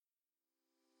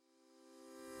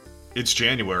It's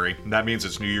January, and that means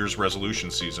it's New Year's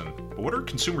resolution season. But what are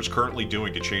consumers currently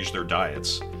doing to change their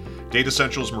diets? Data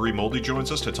Central's Marie Moldy joins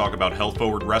us to talk about health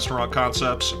forward restaurant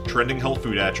concepts, trending health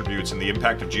food attributes, and the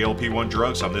impact of GLP 1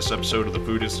 drugs on this episode of the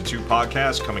Food Institute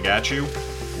podcast coming at you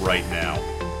right now.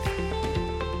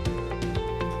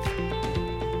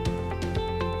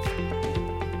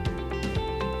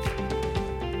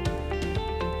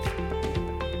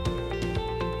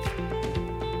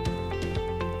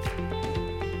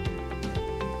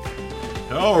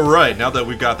 All right, now that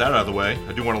we've got that out of the way,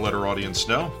 I do want to let our audience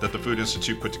know that the Food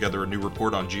Institute put together a new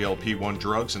report on GLP-1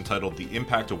 drugs entitled The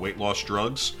Impact of Weight Loss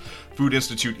Drugs. Food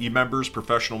Institute e-members,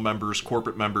 professional members,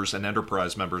 corporate members, and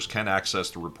enterprise members can access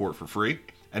the report for free,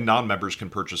 and non-members can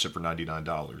purchase it for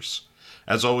 $99.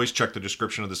 As always, check the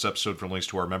description of this episode for links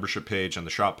to our membership page and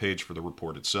the shop page for the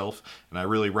report itself, and I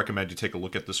really recommend you take a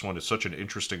look at this one. It's such an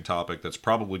interesting topic that's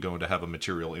probably going to have a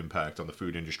material impact on the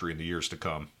food industry in the years to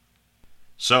come.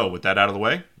 So, with that out of the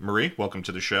way, Marie, welcome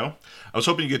to the show. I was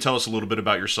hoping you could tell us a little bit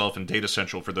about yourself and Data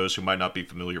Central for those who might not be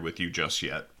familiar with you just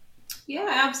yet.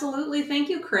 Yeah, absolutely. Thank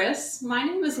you, Chris. My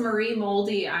name is Marie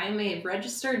Moldy. I am a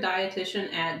registered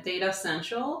dietitian at Data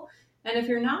Central. And if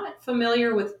you're not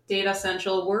familiar with Data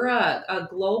Central, we're a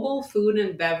global food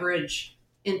and beverage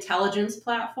intelligence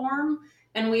platform.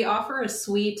 And we offer a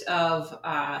suite of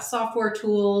software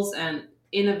tools and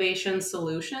innovation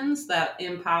solutions that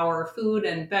empower food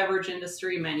and beverage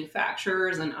industry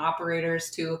manufacturers and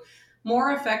operators to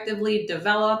more effectively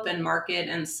develop and market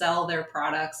and sell their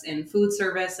products in food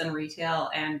service and retail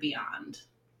and beyond.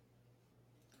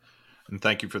 And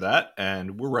thank you for that.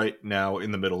 And we're right now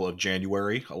in the middle of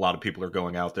January. A lot of people are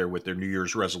going out there with their New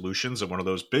Year's resolutions. And one of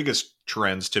those biggest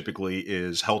trends typically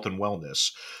is health and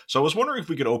wellness. So I was wondering if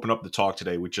we could open up the talk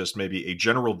today with just maybe a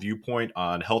general viewpoint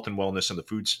on health and wellness in the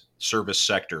food service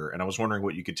sector. And I was wondering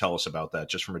what you could tell us about that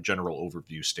just from a general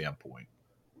overview standpoint.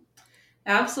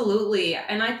 Absolutely.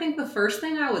 And I think the first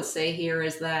thing I would say here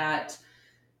is that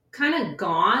kind of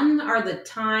gone are the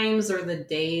times or the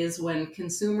days when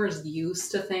consumers used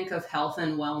to think of health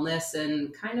and wellness in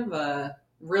kind of a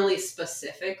really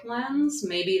specific lens.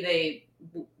 Maybe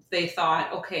they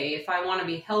thought, okay, if I want to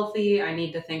be healthy, I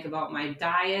need to think about my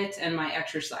diet and my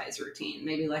exercise routine,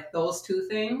 maybe like those two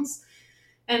things.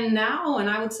 And now, and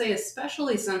I would say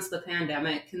especially since the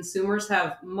pandemic, consumers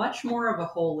have much more of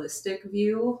a holistic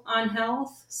view on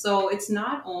health. So it's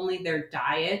not only their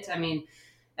diet. I mean,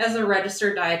 as a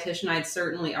registered dietitian, I'd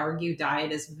certainly argue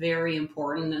diet is very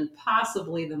important and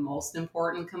possibly the most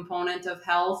important component of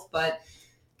health. But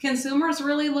consumers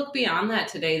really look beyond that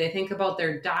today. They think about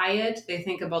their diet, they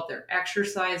think about their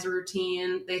exercise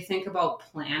routine, they think about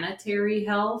planetary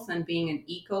health and being an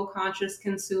eco-conscious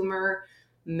consumer.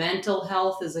 Mental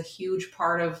health is a huge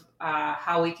part of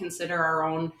how we consider our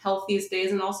own health these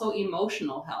days, and also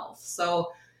emotional health.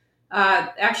 So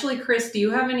actually, Chris, do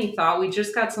you have any thought? We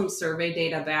just got some survey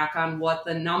data back on what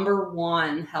the number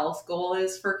one health goal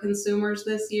is for consumers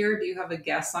this year. Do you have a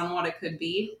guess on what it could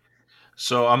be?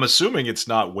 So I'm assuming it's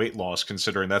not weight loss,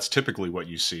 considering that's typically what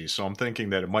you see. So I'm thinking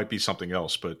that it might be something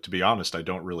else. But to be honest, I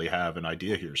don't really have an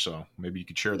idea here. So maybe you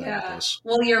could share that with us.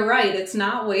 Well, you're right. It's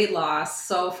not weight loss.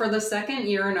 So for the second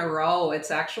year in a row,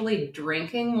 it's actually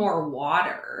drinking more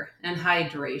water, and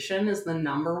hydration is the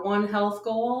number one health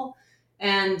goal.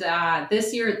 And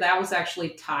this year, that was actually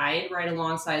tied right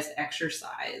alongside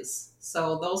exercise.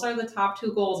 So those are the top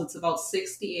two goals. It's about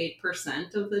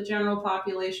 68% of the general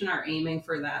population are aiming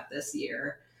for that this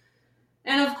year.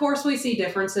 And of course, we see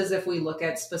differences if we look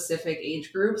at specific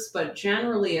age groups, but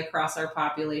generally across our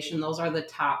population, those are the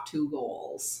top two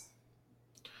goals.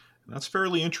 That's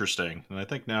fairly interesting. And I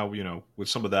think now, with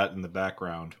some of that in the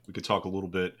background, we could talk a little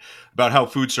bit about how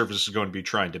food service is going to be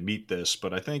trying to meet this.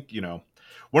 But I think,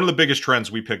 one of the biggest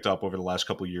trends we picked up over the last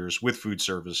couple of years with food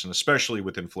service, and especially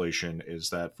with inflation, is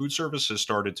that food service has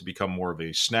started to become more of a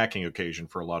snacking occasion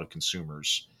for a lot of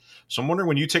consumers. So I'm wondering,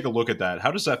 when you take a look at that,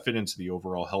 how does that fit into the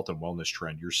overall health and wellness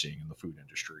trend you're seeing in the food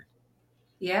industry?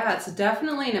 Yeah, it's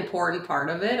definitely an important part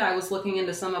of it. I was looking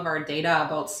into some of our data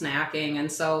about snacking, and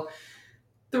so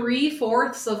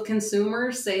 3/4 of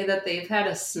consumers say that they've had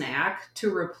a snack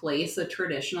to replace a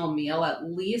traditional meal at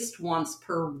least once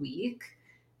per week.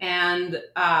 And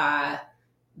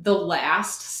the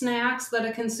last snacks that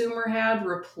a consumer had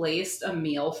replaced a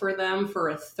meal for them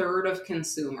for 1/3 of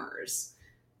consumers.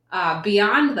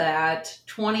 Beyond that,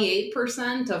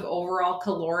 28% of overall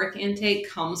caloric intake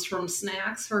comes from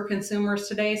snacks for consumers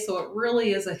today. So it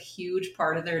really is a huge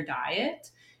part of their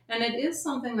diet. And it is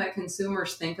something that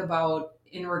consumers think about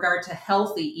in regard to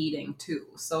healthy eating too.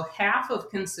 So half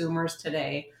of consumers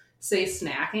today say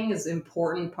snacking is an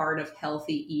important part of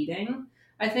healthy eating.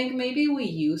 I think maybe we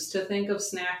used to think of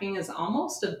snacking as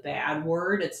almost a bad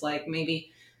word. It's like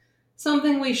maybe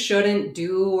something we shouldn't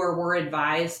do, or we're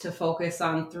advised to focus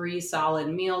on 3 solid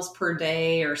meals per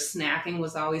day, or snacking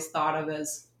was always thought of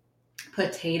as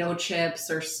potato chips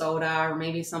or soda, or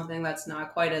maybe something that's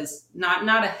not quite as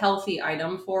not a healthy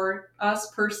item for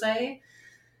us per se.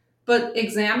 But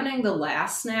examining the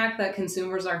last snack that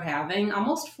consumers are having,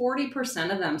 almost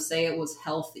 40% of them say it was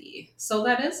healthy. So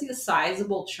that is a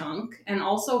sizable chunk. And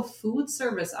also, food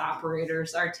service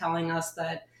operators are telling us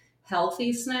that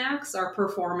healthy snacks are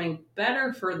performing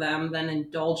better for them than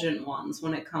indulgent ones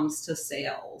when it comes to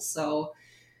sales. So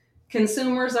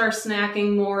consumers are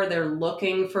snacking more, they're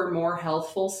looking for more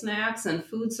healthful snacks, and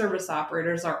food service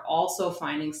operators are also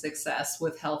finding success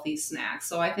with healthy snacks.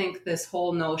 So I think this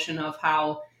whole notion of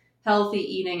how healthy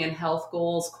eating and health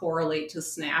goals correlate to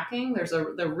snacking, there's a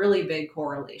really big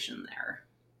correlation there.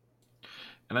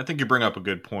 And I think you bring up a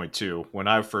good point too. When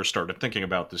I first started thinking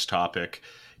about this topic,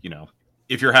 you know,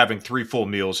 if you're having 3 full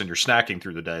meals and you're snacking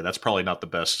through the day, that's probably not the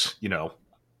best,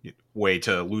 way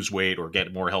to lose weight or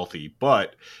get more healthy.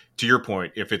 But to your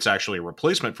point, if it's actually a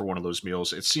replacement for one of those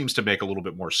meals, it seems to make a little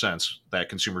bit more sense that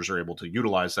consumers are able to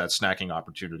utilize that snacking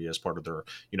opportunity as part of their,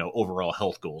 overall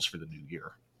health goals for the new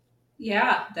year.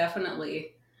 Yeah,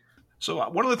 definitely. So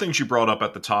one of the things you brought up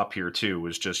at the top here too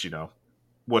was just,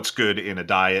 what's good in a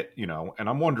diet, and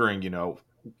I'm wondering,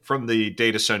 from the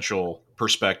Data Central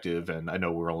perspective, and I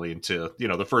know we're only into,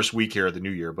 the first week here of the new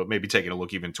year, but maybe taking a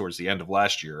look even towards the end of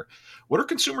last year, what are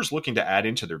consumers looking to add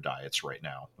into their diets right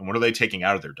now? And what are they taking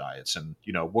out of their diets? And,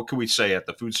 what can we say at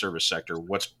the food service sector?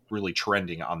 What's really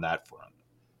trending on that front?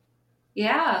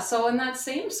 Yeah, so in that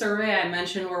same survey I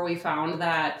mentioned where we found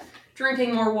that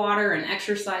drinking more water and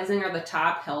exercising are the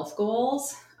top health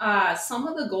goals, some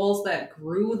of the goals that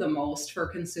grew the most for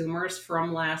consumers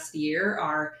from last year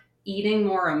are eating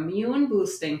more immune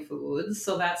boosting foods.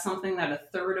 So that's something that a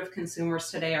third of consumers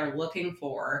today are looking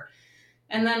for.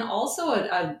 And then also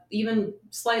a even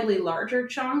slightly larger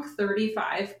chunk,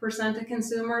 35% of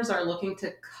consumers are looking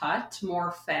to cut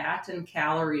more fat and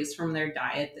calories from their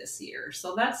diet this year.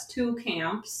 So that's two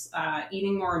camps,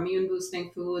 eating more immune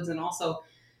boosting foods and also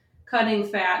cutting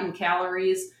fat and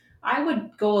calories. I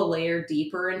would go a layer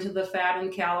deeper into the fat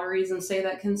and calories and say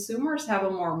that consumers have a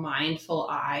more mindful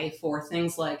eye for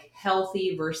things like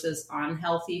healthy versus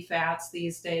unhealthy fats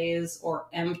these days, or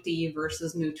empty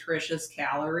versus nutritious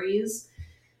calories.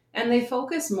 And they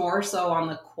focus more so on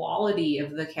the quality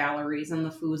of the calories and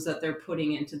the foods that they're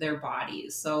putting into their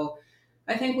bodies. So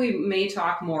I think we may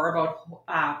talk more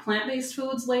about plant based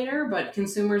foods later, but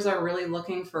consumers are really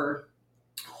looking for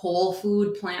whole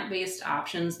food plant based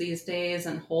options these days,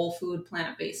 and whole food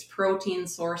plant based protein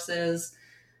sources.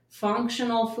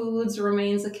 Functional foods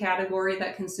remains a category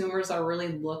that consumers are really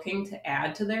looking to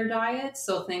add to their diet.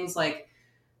 So things like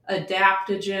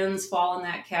adaptogens fall in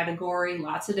that category.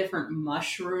 Lots of different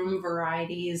mushroom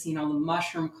varieties, the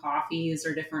mushroom coffees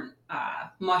or different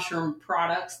mushroom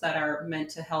products that are meant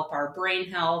to help our brain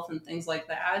health and things like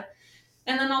that.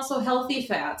 And then also healthy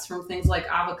fats from things like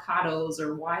avocados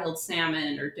or wild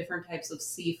salmon or different types of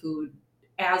seafood,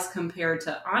 as compared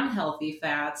to unhealthy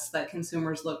fats that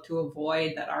consumers look to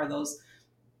avoid, that are those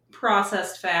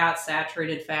processed fats,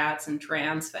 saturated fats, and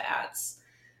trans fats.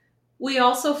 We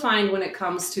also find when it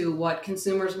comes to what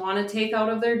consumers want to take out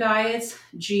of their diets,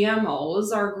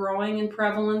 GMOs are growing in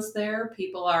prevalence there.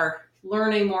 People are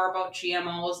learning more about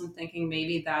GMOs and thinking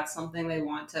maybe that's something they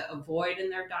want to avoid in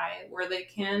their diet where they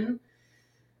can.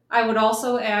 I would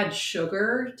also add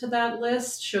sugar to that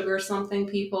list. Sugar is something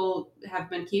people have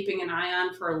been keeping an eye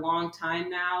on for a long time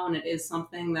now, and it is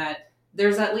something that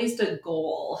there's at least a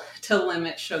goal to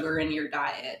limit sugar in your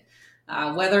diet.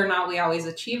 Whether or not we always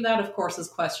achieve that, of course, is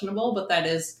questionable, but that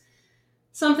is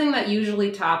something that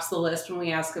usually tops the list when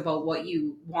we ask about what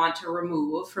you want to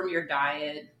remove from your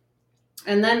diet.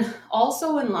 And then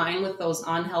also in line with those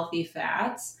unhealthy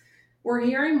fats, we're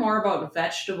hearing more about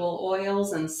vegetable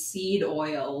oils and seed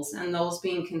oils, and those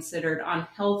being considered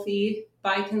unhealthy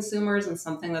by consumers and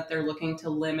something that they're looking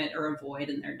to limit or avoid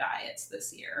in their diets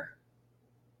this year.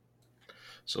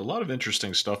 So a lot of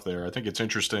interesting stuff there. I think it's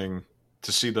interesting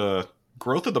to see the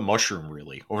growth of the mushroom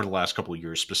really over the last couple of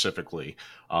years specifically.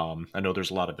 I know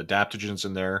there's a lot of adaptogens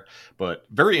in there, but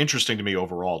very interesting to me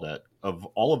overall that of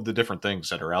all of the different things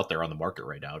that are out there on the market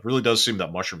right now, it really does seem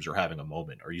that mushrooms are having a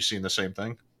moment. Are you seeing the same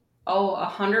thing? Oh,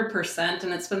 100%.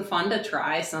 And it's been fun to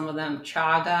try some of them,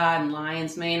 chaga and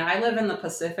lion's mane. I live in the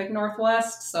Pacific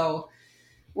Northwest, so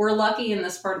we're lucky in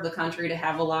this part of the country to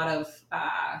have a lot of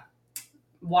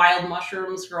wild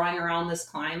mushrooms growing around this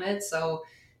climate. So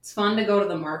It's fun to go to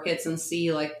the markets and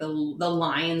see like the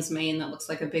lion's mane that looks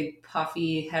like a big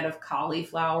puffy head of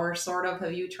cauliflower, sort of.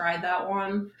 Have you tried that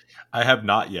one? I have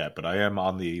not yet, but I am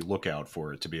on the lookout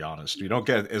for it, to be honest. You don't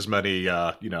get as many,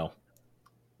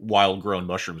 wild grown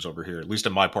mushrooms over here, at least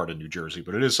in my part of New Jersey.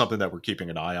 But it is something that we're keeping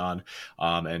an eye on,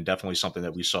 and definitely something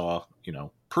that we saw,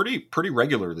 pretty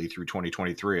regularly through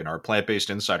 2023 in our Plant Based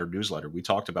Insider newsletter. We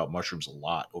talked about mushrooms a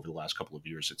lot over the last couple of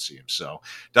years, it seems. So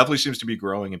definitely seems to be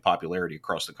growing in popularity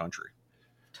across the country.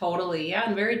 Totally. Yeah,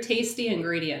 and very tasty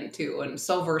ingredient too, and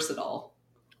so versatile.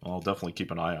 I'll definitely keep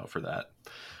an eye out for that.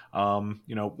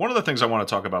 One of the things I want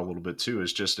to talk about a little bit too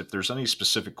is just if there's any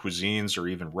specific cuisines or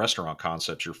even restaurant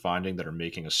concepts you're finding that are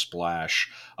making a splash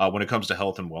when it comes to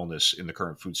health and wellness in the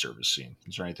current food service scene.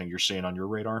 Is there anything you're seeing on your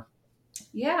radar?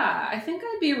 Yeah, I think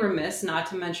I'd be remiss not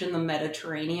to mention the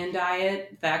Mediterranean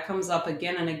diet. That comes up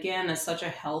again and again as such a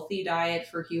healthy diet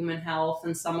for human health,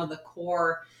 and some of the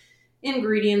core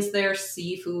ingredients there,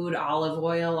 seafood, olive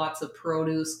oil, lots of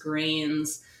produce,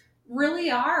 grains,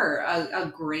 really are a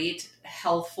great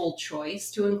healthful choice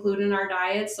to include in our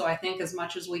diet. So I think as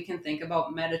much as we can think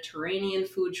about Mediterranean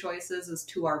food choices as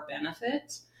to our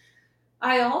benefit,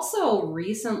 I also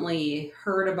recently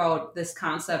heard about this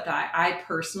concept I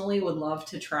personally would love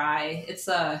to try. It's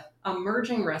a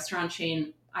emerging restaurant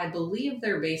chain. I believe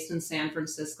they're based in San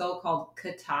Francisco, called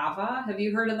Catava. Have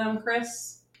you heard of them,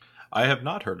 Chris? I have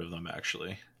not heard of them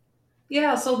actually.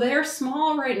 Yeah, so they're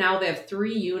small right now. They have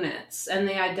 3 units, and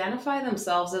they identify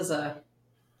themselves as a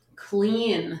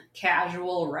clean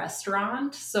casual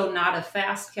restaurant. So, not a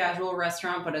fast casual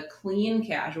restaurant, but a clean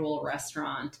casual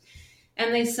restaurant.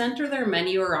 And they center their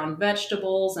menu around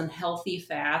vegetables and healthy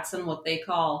fats and what they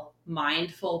call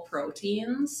mindful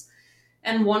proteins.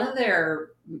 And one of their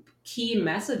key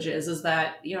messages is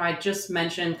that, I just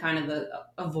mentioned kind of the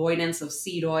avoidance of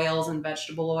seed oils and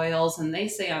vegetable oils. And they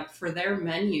say for their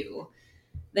menu,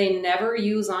 they never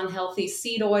use unhealthy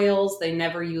seed oils. They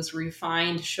never use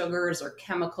refined sugars or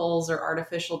chemicals or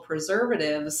artificial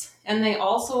preservatives. And they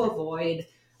also avoid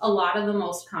a lot of the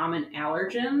most common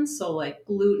allergens, so like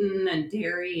gluten and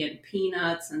dairy and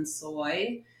peanuts and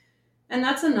soy. And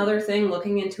that's another thing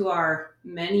looking into our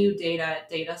menu data at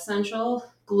Data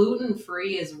Central. Gluten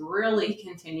free is really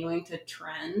continuing to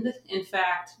trend. In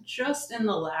fact, just in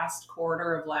the last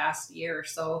quarter of last year,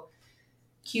 so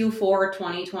Q4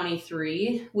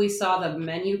 2023, we saw the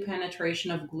menu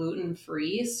penetration of gluten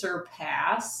free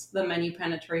surpass the menu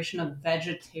penetration of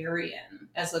vegetarian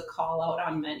as a call out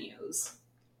on menus.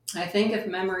 I think if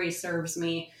memory serves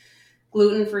me,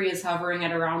 gluten free is hovering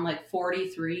at around like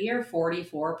 43 or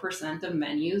 44% of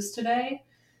menus today.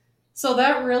 So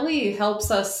that really helps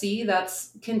us see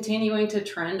that's continuing to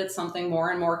trend. It's something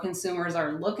more and more consumers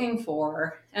are looking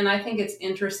for. And I think it's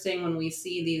interesting when we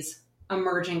see these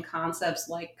emerging concepts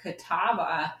like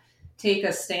Catava take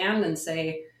a stand and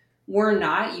say, we're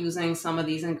not using some of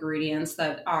these ingredients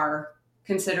that are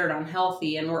considered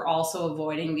unhealthy, and we're also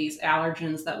avoiding these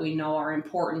allergens that we know are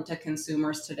important to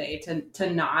consumers today to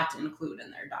not include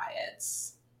in their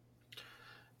diets.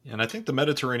 And I think the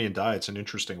Mediterranean diet's an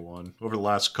interesting one. Over the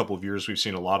last couple of years, we've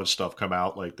seen a lot of stuff come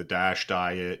out, like the DASH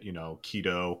diet,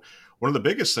 keto. One of the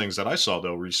biggest things that I saw,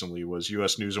 though, recently was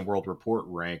U.S. News and World Report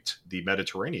ranked the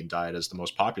Mediterranean diet as the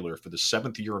most popular for the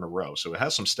 7th year in a row. So it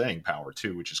has some staying power,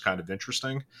 too, which is kind of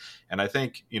interesting. And I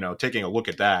think, taking a look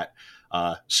at that,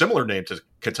 similar name to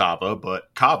Catava,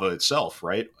 but Kava itself,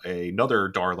 right? Another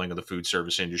darling of the food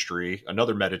service industry,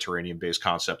 another Mediterranean based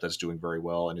concept that's doing very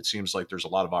well. And it seems like there's a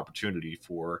lot of opportunity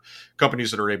for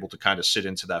companies that are able to kind of sit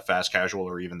into that fast casual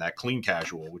or even that clean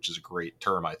casual, which is a great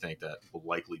term, I think, that will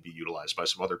likely be utilized by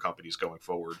some other companies going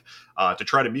forward to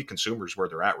try to meet consumers where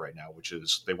they're at right now, which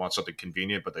is they want something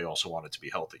convenient, but they also want it to be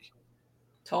healthy.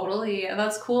 Totally. Yeah,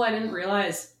 that's cool. I didn't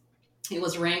realize it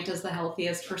was ranked as the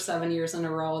healthiest for 7 years in a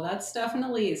row. That's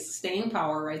definitely staying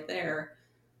power right there.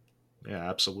 Yeah,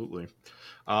 absolutely.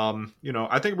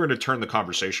 I think we're going to turn the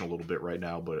conversation a little bit right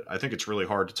now, but I think it's really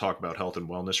hard to talk about health and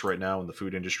wellness right now in the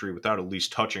food industry without at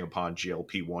least touching upon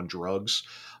GLP-1 drugs.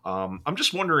 I'm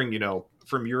just wondering,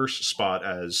 from your spot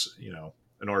as,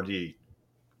 an RD,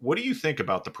 what do you think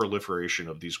about the proliferation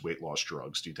of these weight loss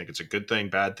drugs? Do you think it's a good thing,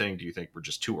 bad thing? Do you think we're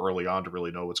just too early on to really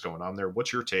know what's going on there?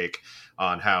 What's your take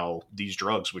on how these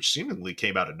drugs, which seemingly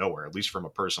came out of nowhere, at least from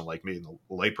a person like me, the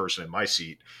layperson in my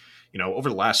seat, over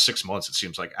the last 6 months, it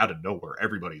seems like out of nowhere,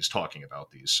 everybody's talking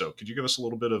about these. So could you give us a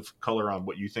little bit of color on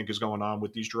what you think is going on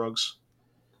with these drugs?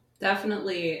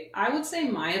 Definitely. I would say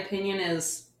my opinion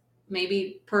is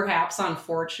maybe perhaps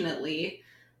unfortunately,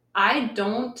 I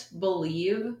don't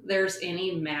believe there's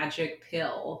any magic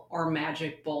pill or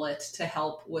magic bullet to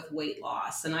help with weight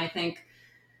loss. And I think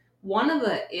one of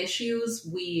the issues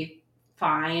we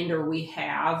find or we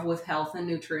have with health and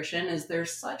nutrition is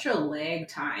there's such a lag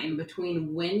time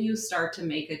between when you start to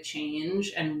make a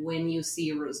change and when you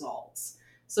see results.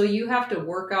 So you have to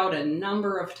work out a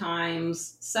number of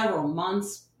times, several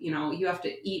months. You have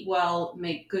to eat well,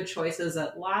 make good choices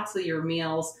at lots of your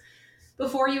meals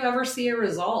before you ever see a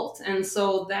result. And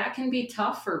so that can be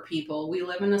tough for people. We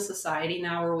live in a society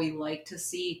now where we like to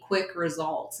see quick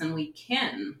results, and we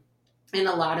can in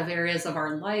a lot of areas of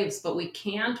our lives, but we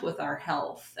can't with our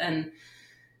health. And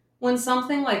when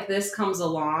something like this comes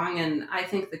along, and I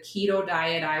think the keto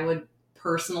diet, I would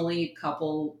personally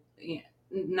couple,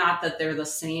 not that they're the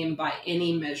same by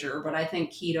any measure, but I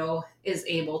think keto is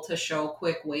able to show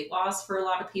quick weight loss for a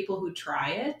lot of people who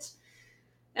try it.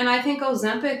 And I think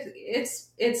Ozempic,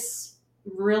 it's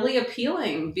really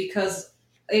appealing because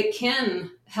it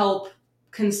can help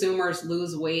consumers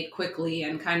lose weight quickly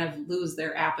and kind of lose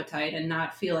their appetite and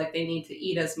not feel like they need to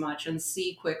eat as much and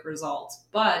see quick results.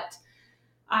 But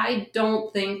I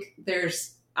don't think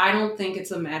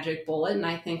it's a magic bullet, and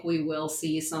I think we will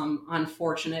see some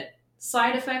unfortunate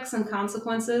side effects and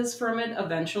consequences from it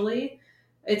eventually.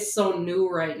 It's so new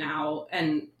right now,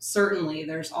 and certainly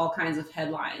there's all kinds of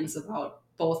headlines about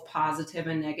both positive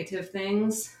and negative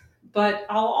things. But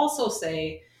I'll also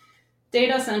say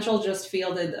Data Central just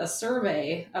fielded a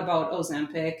survey about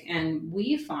Ozempic, and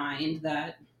we find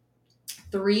that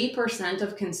 3%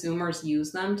 of consumers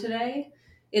use them today.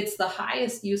 It's the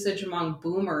highest usage among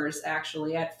boomers,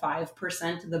 actually, at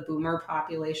 5% of the boomer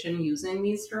population using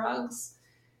these drugs.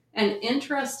 And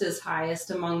interest is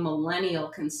highest among millennial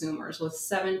consumers, with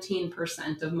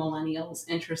 17% of millennials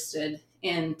interested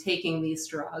in taking these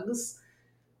drugs.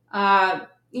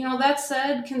 That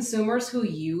said, consumers who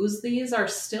use these are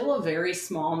still a very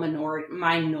small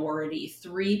minority,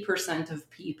 3% of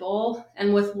people.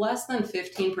 And with less than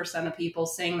 15% of people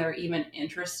saying they're even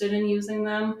interested in using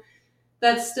them,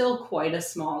 that's still quite a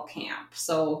small camp.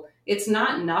 So it's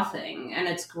not nothing, and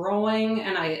it's growing.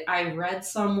 And I read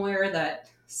somewhere that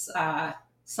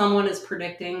someone is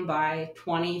predicting by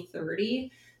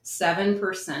 2030,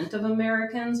 7% of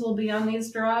Americans will be on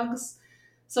these drugs.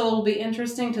 So it'll be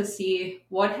interesting to see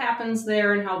what happens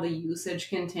there and how the usage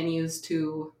continues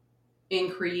to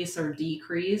increase or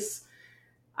decrease.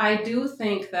 I do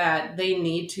think that they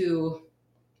need to,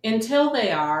 until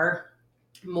they are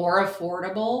more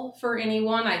affordable for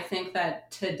anyone. I think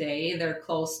that today they're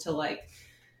close to like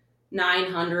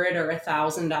 $900 or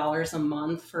 $1,000 a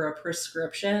month for a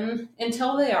prescription.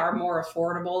 Until they are more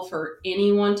affordable for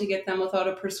anyone to get them without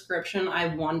a prescription,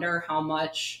 I wonder how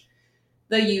much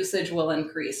the usage will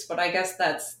increase. But I guess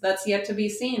that's yet to be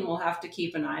seen. We'll have to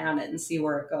keep an eye on it and see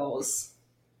where it goes.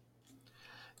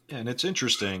 And it's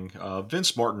interesting.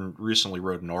 Vince Martin recently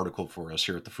wrote an article for us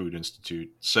here at the Food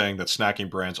Institute saying that snacking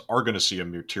brands are going to see a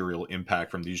material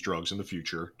impact from these drugs in the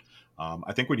future.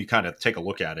 I think when you kind of take a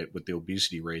look at it with the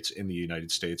obesity rates in the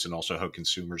United States and also how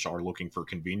consumers are looking for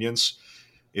convenience,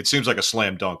 it seems like a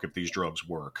slam dunk if these drugs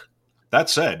work. That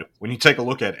said, when you take a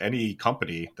look at any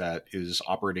company that is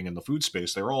operating in the food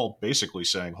space, they're all basically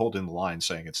saying, holding the line,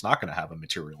 saying it's not going to have a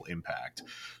material impact.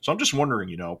 So I'm just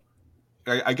wondering,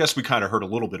 I guess we kind of heard a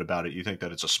little bit about it. You think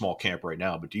that it's a small camp right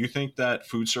now, but do you think that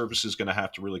food service is going to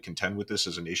have to really contend with this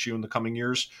as an issue in the coming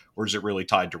years? Or is it really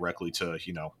tied directly to,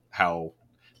 how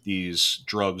these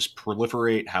drugs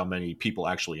proliferate, how many people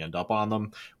actually end up on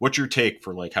them? What's your take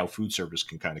for like how food service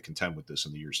can kind of contend with this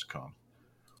in the years to come?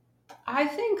 I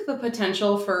think the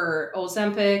potential for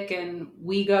Ozempic and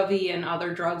Wegovy and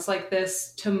other drugs like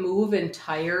this to move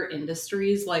entire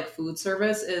industries like food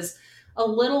service is a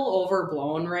little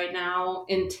overblown right now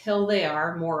until they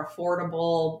are more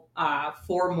affordable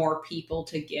for more people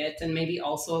to get and maybe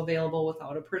also available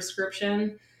without a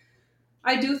prescription.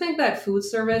 I do think that food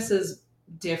service is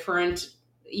different.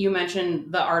 You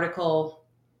mentioned the article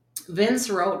Vince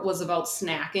wrote was about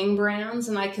snacking brands,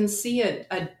 and I can see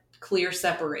a clear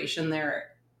separation there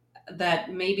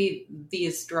that maybe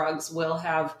these drugs will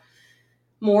have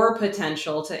more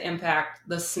potential to impact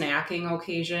the snacking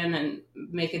occasion and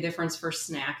make a difference for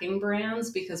snacking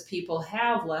brands because people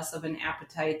have less of an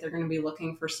appetite. They're going to be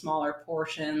looking for smaller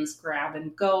portions, grab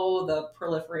and go, the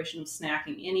proliferation of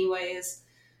snacking anyways.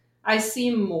 I see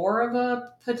more of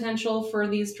a potential for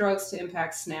these drugs to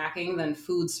impact snacking than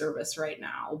food service right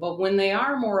now. But when they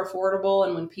are more affordable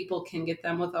and when people can get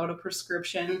them without a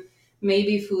prescription,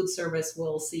 maybe food service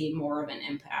will see more of an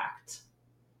impact.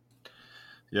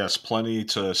 Yes, plenty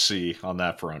to see on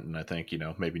that front. And I think,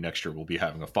 maybe next year we'll be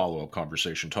having a follow up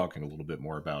conversation talking a little bit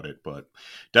more about it. But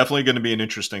definitely going to be an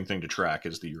interesting thing to track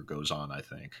as the year goes on, I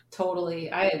think.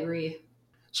 Totally. I agree.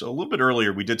 So a little bit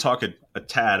earlier, we did talk a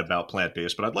tad about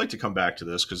plant-based, but I'd like to come back to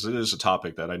this because it is a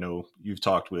topic that I know you've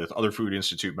talked with other Food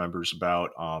Institute members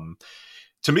about.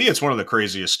 To me, it's one of the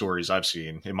craziest stories I've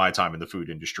seen in my time in the food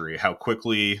industry, how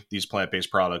quickly these plant-based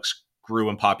products grew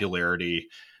in popularity.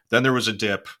 Then there was a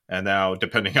dip, and now,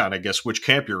 depending on, I guess, which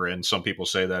camp you're in, some people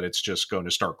say that it's just going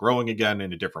to start growing again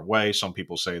in a different way. Some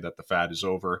people say that the fad is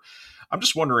over. I'm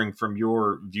just wondering, from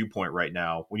your viewpoint right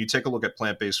now, when you take a look at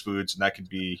plant-based foods, and that could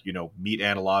be, meat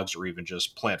analogs or even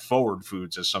just plant-forward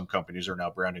foods, as some companies are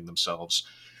now branding themselves.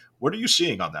 What are you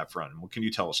seeing on that front? What can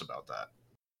you tell us about that?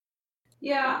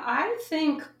 Yeah, I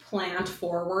think plant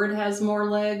forward has more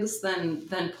legs than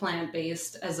plant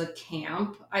based as a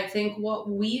camp. I think what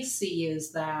we see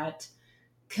is that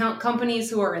companies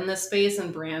who are in this space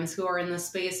and brands who are in this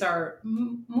space are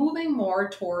moving more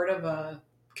toward of a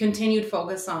continued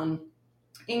focus on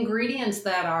ingredients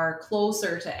that are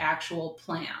closer to actual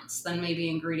plants than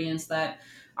maybe ingredients that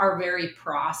are very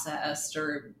processed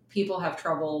or people have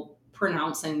trouble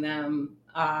pronouncing them.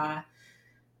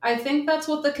 I think that's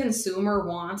what the consumer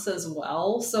wants as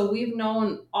well. So we've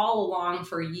known all along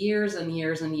for years and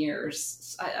years and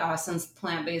years, since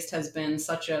plant based has been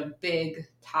such a big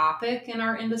topic in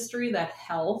our industry, that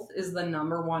health is the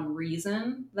number one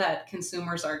reason that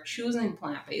consumers are choosing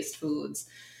plant based foods.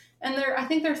 And I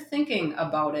think they're thinking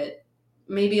about it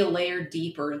maybe a layer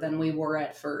deeper than we were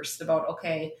at first about,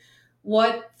 okay,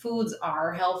 what foods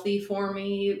are healthy for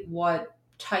me? What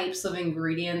types of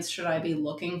ingredients should I be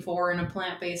looking for in a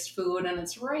plant-based food? And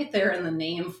it's right there in the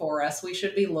name for us. We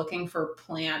should be looking for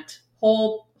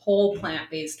whole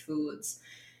plant-based foods.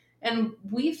 And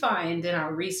we find in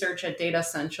our research at Data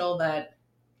Essential that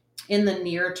in the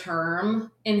near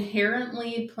term,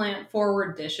 inherently plant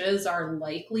forward dishes are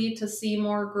likely to see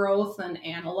more growth than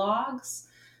analogs.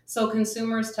 So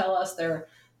consumers tell us they're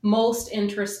most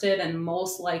interested and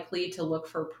most likely to look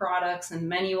for products and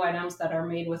menu items that are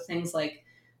made with things like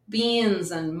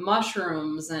beans and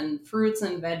mushrooms and fruits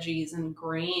and veggies and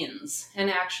grains. And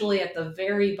actually, at the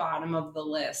very bottom of the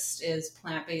list is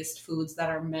plant based foods that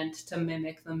are meant to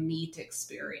mimic the meat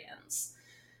experience.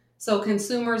 So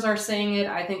consumers are saying it.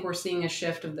 I think we're seeing a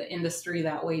shift of the industry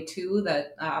that way too,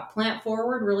 that plant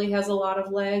forward really has a lot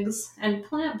of legs. And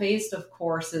plant based, of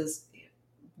course, is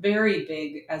very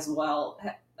big as well.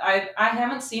 I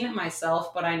haven't seen it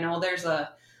myself, but I know there's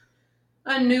a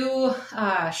new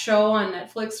show on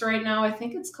Netflix right now. I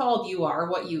think it's called You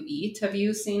Are What You Eat. Have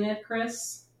you seen it,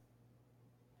 Chris?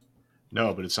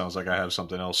 No, but it sounds like I have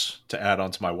something else to add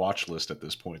onto my watch list at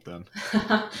this point then.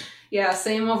 Yeah,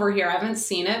 same over here. I haven't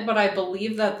seen it, but I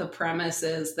believe that the premise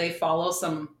is they follow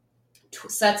some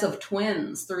sets of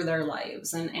twins through their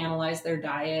lives and analyze their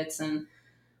diets and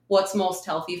what's most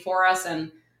healthy for us.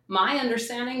 And my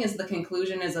understanding is the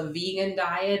conclusion is a vegan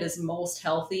diet is most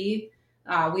healthy.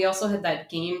 We also had that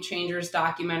Game Changers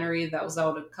documentary that was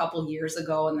out a couple years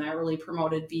ago, and that really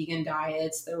promoted vegan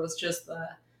diets. There was just the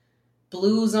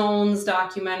Blue Zones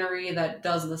documentary that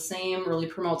does the same, really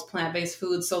promotes plant-based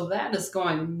foods. So that is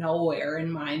going nowhere in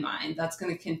my mind. That's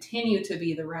going to continue to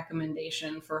be the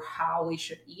recommendation for how we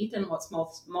should eat and what's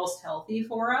most healthy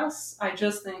for us. I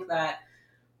just think that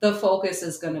the focus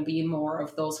is going to be more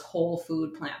of those whole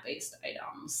food plant-based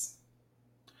items.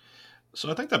 So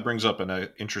I think that brings up an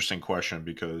interesting question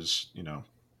because,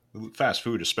 fast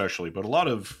food especially, but a lot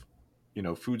of,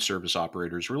 food service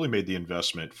operators really made the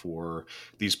investment for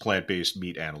these plant-based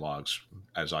meat analogs,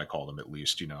 as I call them at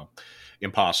least,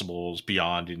 Impossibles,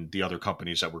 Beyond, and the other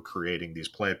companies that were creating these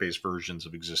plant-based versions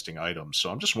of existing items. So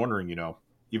I'm just wondering,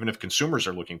 even if consumers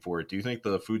are looking for it, do you think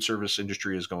the food service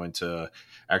industry is going to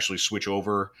actually switch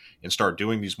over and start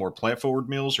doing these more plant forward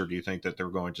meals? Or do you think that they're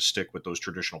going to stick with those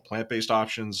traditional plant based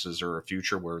options? Is there a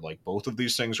future where like both of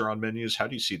these things are on menus? How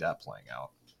do you see that playing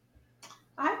out?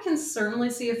 I can certainly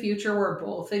see a future where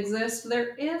both exist.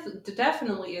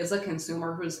 Definitely is a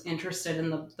consumer who's interested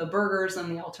in the burgers and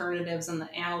the alternatives and the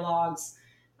analogs.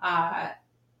 Uh,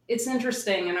 it's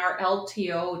interesting in our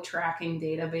LTO tracking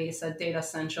database at Data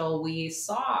Essential, we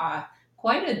saw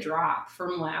quite a drop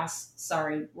from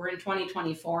we're in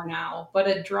 2024 now, but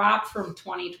a drop from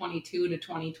 2022 to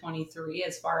 2023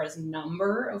 as far as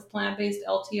number of plant-based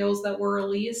LTOs that were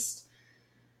released.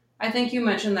 I think you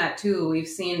mentioned that too. We've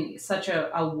seen such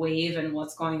a wave in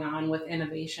what's going on with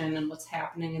innovation and what's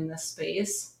happening in this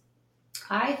space.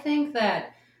 I think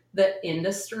that the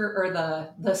industry or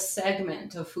the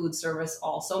segment of food service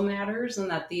also matters, and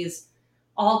that these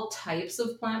all types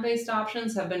of plant-based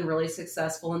options have been really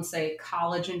successful in, say,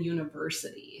 college and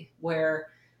university, where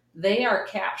they are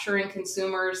capturing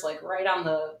consumers like right on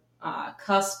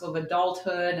cusp of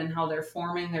adulthood and how they're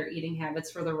forming their eating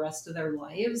habits for the rest of their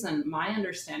lives. And my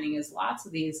understanding is lots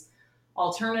of these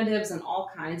alternatives and all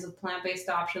kinds of plant-based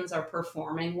options are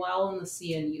performing well in the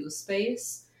CNU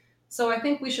space. So I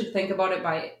think we should think about it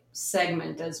by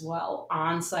segment as well,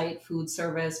 on-site food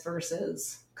service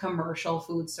versus commercial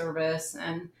food service.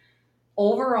 And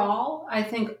overall, I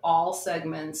think all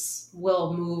segments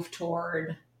will move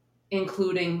toward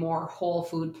including more whole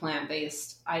food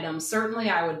plant-based items. Certainly,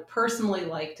 I would personally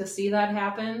like to see that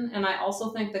happen. And I also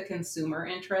think the consumer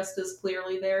interest is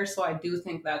clearly there. So I do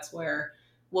think that's where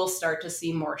we'll start to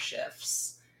see more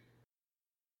shifts.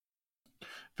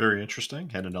 Very interesting.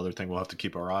 And another thing we'll have to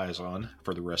keep our eyes on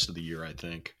for the rest of the year, I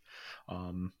think.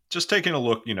 Just taking a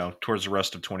look, towards the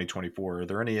rest of 2024, are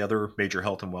there any other major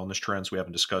health and wellness trends we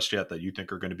haven't discussed yet that you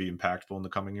think are going to be impactful in the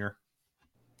coming year?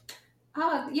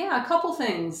 Yeah, a couple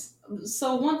things.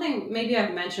 So one thing maybe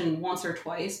I've mentioned once or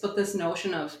twice, but this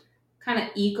notion of kind of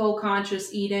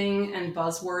eco-conscious eating and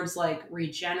buzzwords like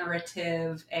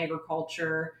regenerative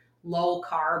agriculture, low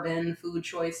carbon food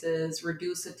choices,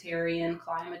 reducitarian,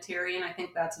 climatarian, I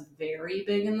think that's very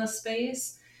big in the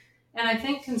space. And I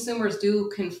think consumers do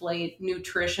conflate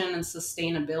nutrition and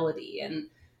sustainability, and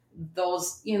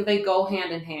those, they go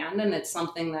hand in hand. And it's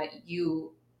something that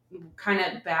you kind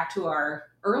of, back to our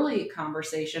early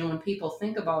conversation, when people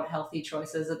think about healthy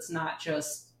choices, it's not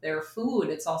just their food,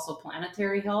 it's also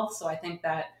planetary health. So I think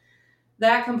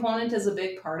that component is a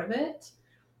big part of it.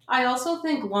 I also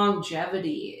think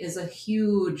longevity is a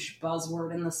huge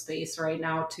buzzword in the space right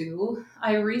now too.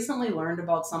 I recently learned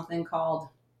about something called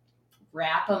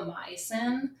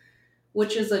rapamycin,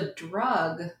 which is a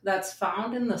drug that's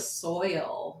found in the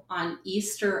soil on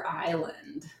Easter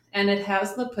Island. And it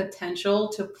has the potential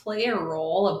to play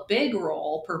a big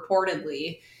role,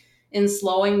 purportedly, in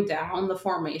slowing down the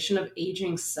formation of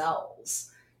aging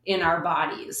cells in our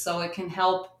bodies. So it can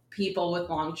help people with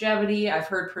longevity. I've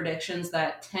heard predictions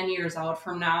that 10 years out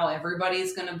from now,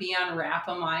 everybody's going to be on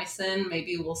rapamycin.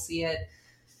 Maybe we'll see it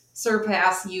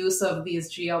surpass use of these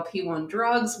GLP-1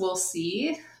 drugs. We'll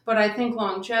see. But I think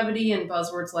longevity and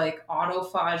buzzwords like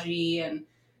autophagy and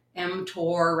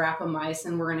mTOR,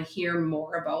 rapamycin, we're going to hear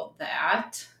more about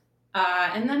that.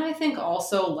 And then I think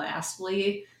also,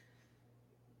 lastly,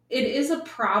 it is a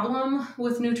problem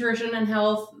with nutrition and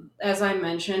health. As I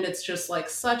mentioned, it's just like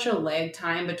such a lag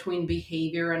time between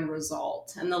behavior and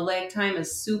result. And the lag time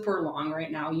is super long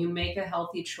right now. You make a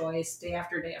healthy choice day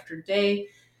after day after day,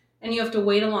 and you have to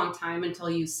wait a long time until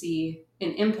you see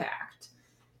an impact.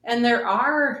 And there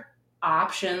are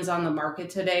options on the market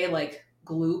today, like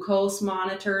glucose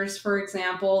monitors, for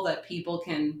example, that people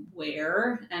can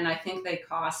wear. And I think they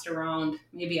cost around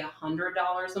maybe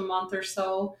 $100 a month or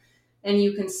so. And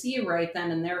you can see right then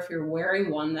and there, if you're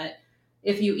wearing one, that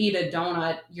if you eat a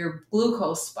donut, your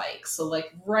glucose spikes. So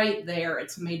like right there,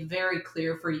 it's made very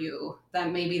clear for you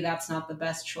that maybe that's not the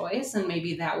best choice. And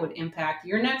maybe that would impact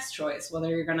your next choice, whether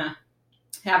you're going to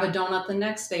have a donut the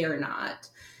next day or not.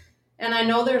 And I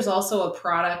know there's also a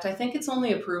product, I think it's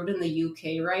only approved in the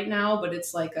UK right now, but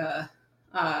it's like a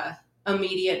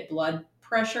immediate blood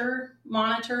pressure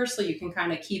monitor. So you can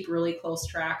kind of keep really close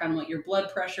track on what your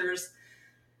blood pressure's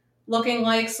looking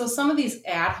like. So some of these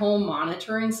at-home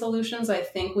monitoring solutions, I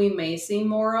think we may see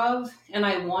more of. And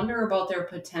I wonder about their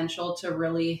potential to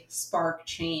really spark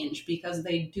change, because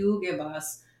they do give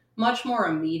us much more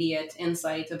immediate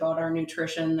insight about our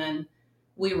nutrition than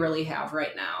we really have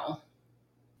right now.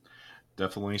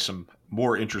 Definitely some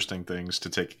more interesting things to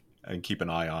take and keep an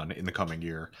eye on in the coming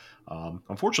year.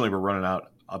 Unfortunately, we're running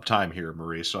out of time here,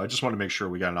 Marie, so I just want to make sure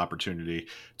we got an opportunity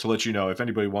to let you know, if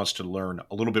anybody wants to learn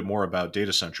a little bit more about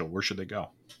Data Central, where should they go?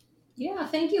 Yeah,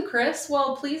 thank you, Chris.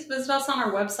 Well, please visit us on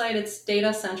our website. It's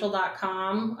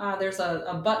datacentral.com. There's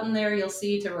a button there you'll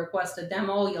see to request a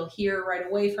demo. You'll hear right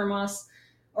away from us.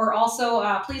 Or also,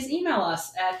 please email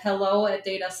us at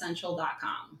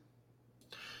hello@datacentral.com.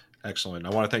 Excellent. I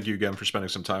want to thank you again for spending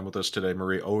some time with us today,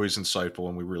 Marie. Always insightful,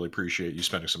 and we really appreciate you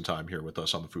spending some time here with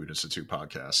us on the Food Institute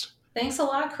podcast. Thanks a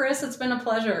lot, Chris. It's been a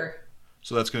pleasure.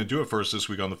 So that's going to do it for us this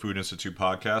week on the Food Institute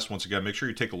podcast. Once again, make sure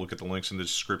you take a look at the links in the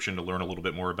description to learn a little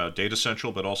bit more about Data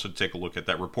Central, but also to take a look at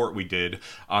that report we did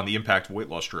on the impact of weight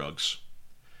loss drugs.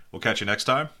 We'll catch you next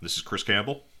time. This is Chris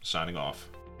Campbell, signing off.